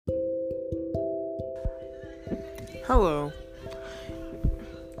Hello.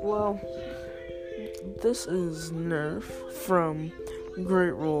 Well, this is Nerf from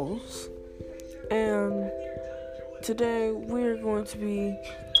Great Rules, and today we're going to be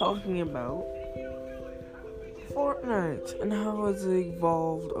talking about Fortnite and how it's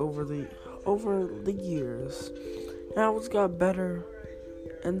evolved over the years, and how it's got better,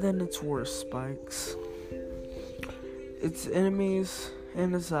 and then its worst spikes, its enemies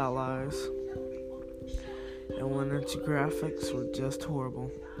and its allies. And when its graphics were just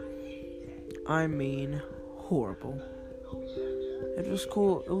horrible. I mean, horrible. It was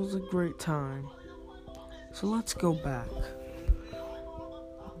cool. It was a great time. So let's go back.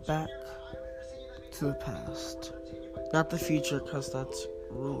 Back to the past. Not the future, because that's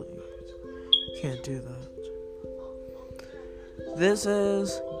really... Can't do that. This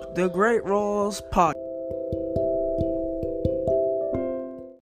is the Great Rules Podcast.